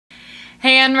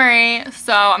Hey JanMarie!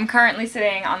 So I'm currently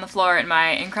sitting on the floor in my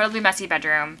incredibly messy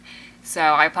bedroom, so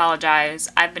I apologize.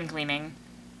 I've been cleaning.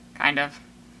 Kind of.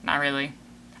 Not really.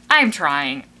 I'm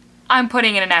trying. I'm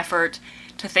putting in an effort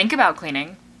to think about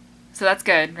cleaning. So that's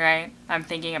good, right? I'm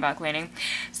thinking about cleaning.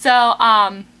 So,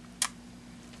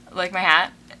 like my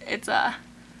hat, it's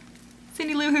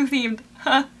Cindy Lou Who themed.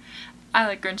 I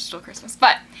like Grinch Stole Christmas.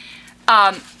 But,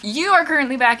 you are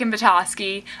currently back in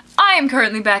Petoskey. I am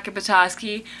currently back in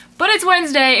Petoskey. But it's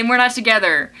Wednesday and we're not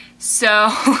together. So,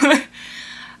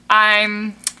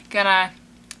 I'm gonna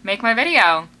make my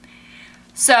video.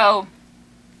 So,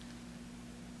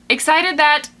 excited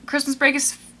that Christmas break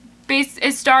is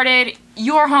started.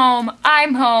 You're home.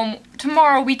 I'm home.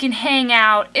 Tomorrow we can hang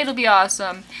out. It'll be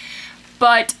awesome.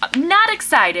 But I'm not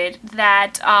excited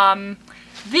that,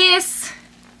 this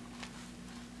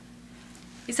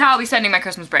is how I'll be spending my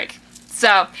Christmas break.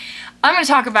 So, I'm going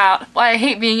to talk about why I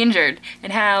hate being injured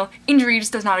and how injury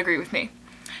just does not agree with me.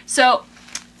 So,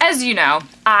 as you know,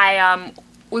 I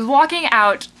was walking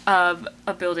out of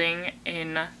a building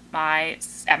at my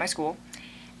school,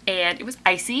 and it was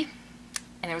icy,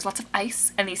 and there was lots of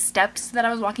ice, and these steps that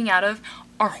I was walking out of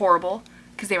are horrible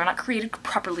because they were not created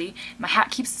properly. My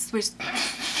hat keeps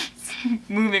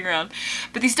moving around.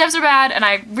 But these steps are bad, and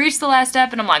I reached the last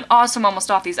step, and I'm like, awesome,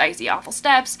 almost off these icy, awful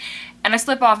steps, and I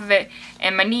slip off of it,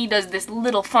 and my knee does this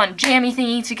little fun jammy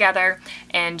thingy together,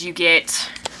 and you get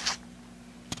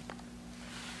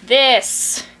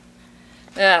this.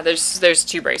 Yeah, there's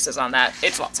 2 braces on that.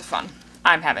 It's lots of fun.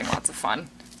 I'm having lots of fun.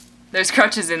 There's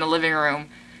crutches in the living room.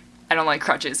 I don't like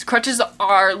crutches. Crutches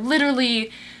are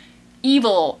literally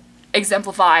evil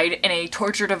exemplified in a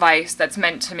torture device that's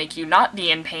meant to make you not be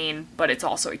in pain, but it's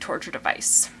also a torture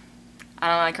device. I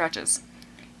don't like crutches.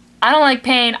 I don't like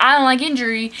pain, I don't like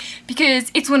injury,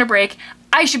 because it's winter break,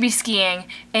 I should be skiing,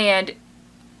 and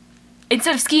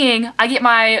instead of skiing, I get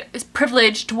my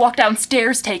privilege to walk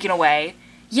downstairs taken away.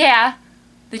 Yeah,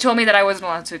 they told me that I wasn't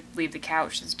allowed to leave the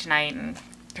couch tonight and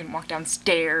couldn't walk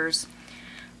downstairs.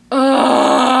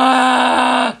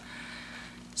 Ugh!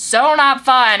 So not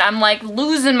fun. I'm like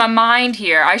losing my mind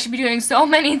here. I should be doing so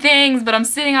many things, but I'm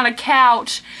sitting on a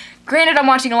couch. Granted, I'm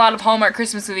watching a lot of Hallmark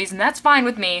Christmas movies, and that's fine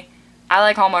with me. I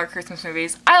like Hallmark Christmas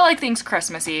movies. I like things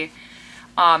Christmassy.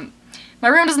 My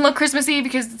room doesn't look Christmassy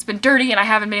because it's been dirty and I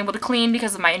haven't been able to clean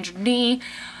because of my injured knee.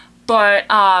 But,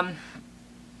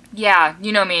 yeah,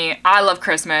 you know me. I love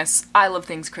Christmas. I love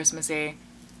things Christmassy.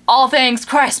 All things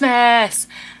Christmas!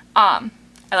 I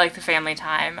like the family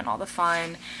time and all the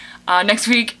fun. Next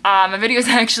week, my video is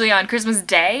actually on Christmas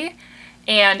Day,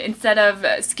 and instead of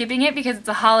skipping it because it's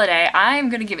a holiday, I'm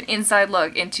gonna give an inside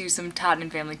look into some Todd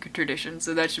and family traditions,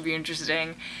 so that should be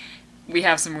interesting. We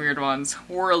have some weird ones.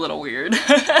 We're a little weird.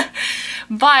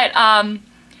 But,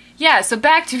 yeah, so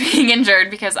back to being injured,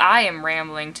 because I am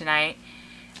rambling tonight.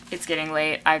 It's getting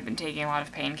late. I've been taking a lot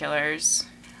of painkillers.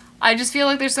 I just feel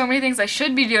like there's so many things I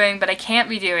should be doing, but I can't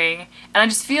be doing, and I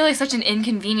just feel like such an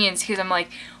inconvenience because I'm like,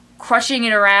 crushing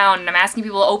it around, and I'm asking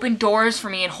people to open doors for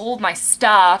me and hold my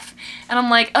stuff, and I'm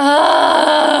like,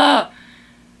 ugh!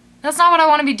 That's not what I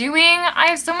want to be doing. I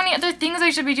have so many other things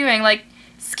I should be doing, like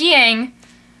skiing,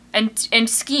 and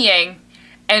skiing,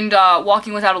 and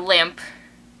walking without a limp.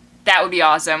 That would be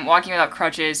awesome. Walking without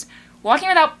crutches. Walking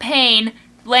without pain.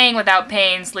 Laying without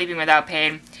pain. Sleeping without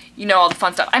pain. You know, all the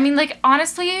fun stuff. I mean, like,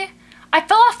 honestly, I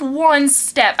fell off 1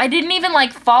 step. I didn't even,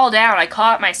 like, fall down. I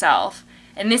caught myself.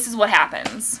 And this is what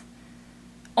happens.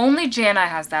 Only Jana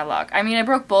has that luck. I mean, I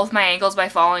broke both my ankles by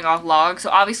falling off logs, so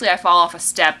obviously I fall off a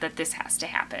step that this has to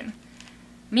happen.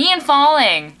 Me and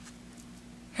falling.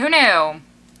 Who knew?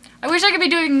 I wish I could be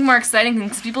doing more exciting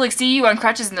things, because people like see you on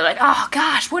crutches and they're like, oh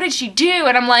gosh, what did she do?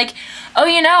 And I'm like, oh,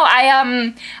 you know,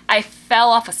 I fell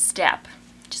off a step.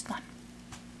 Just one.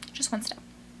 Just 1 step.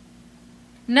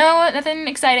 No, nothing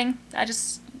exciting. I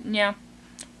just, you know,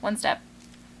 1 step.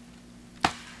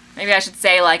 Maybe I should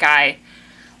say, like, I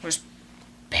was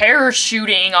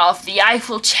parachuting off the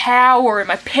Eiffel Tower and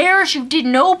my parachute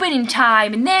didn't open in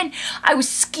time, and then I was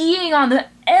skiing on the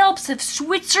Alps of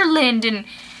Switzerland, and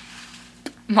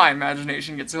my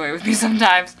imagination gets away with me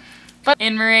sometimes. But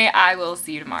JanMarie, I will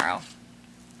see you tomorrow.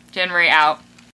 JanMarie out.